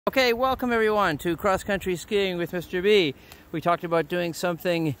Okay, welcome everyone to Cross Country Skiing with Mr. B. We talked about doing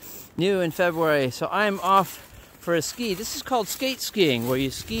something new in February, so I'm off for a ski. This is called skate skiing, where you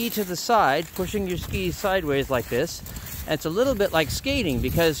ski to the side, pushing your skis sideways like this. And it's a little bit like skating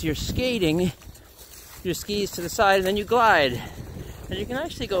because you're skating your skis to the side and then you glide. And you can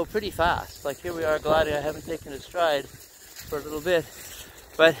actually go pretty fast. Like here we are gliding. I haven't taken a stride for a little bit,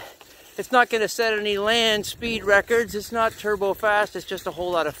 but it's not going to set any land speed records. It's not turbo fast. It's just a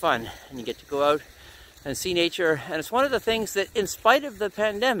whole lot of fun. And you get to go out and see nature. And it's one of the things that, in spite of the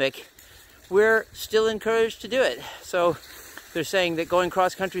pandemic, we're still encouraged to do it. So they're saying that going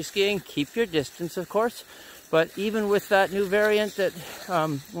cross-country skiing, keep your distance, of course. But even with that new variant that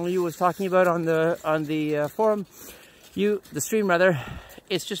you was talking about on the forum, the stream rather,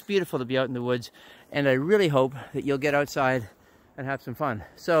 it's just beautiful to be out in the woods. And I really hope that you'll get outside and have some fun.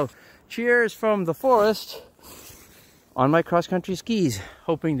 So cheers from the forest on my cross-country skis,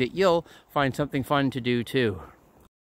 hoping that you'll find something fun to do too.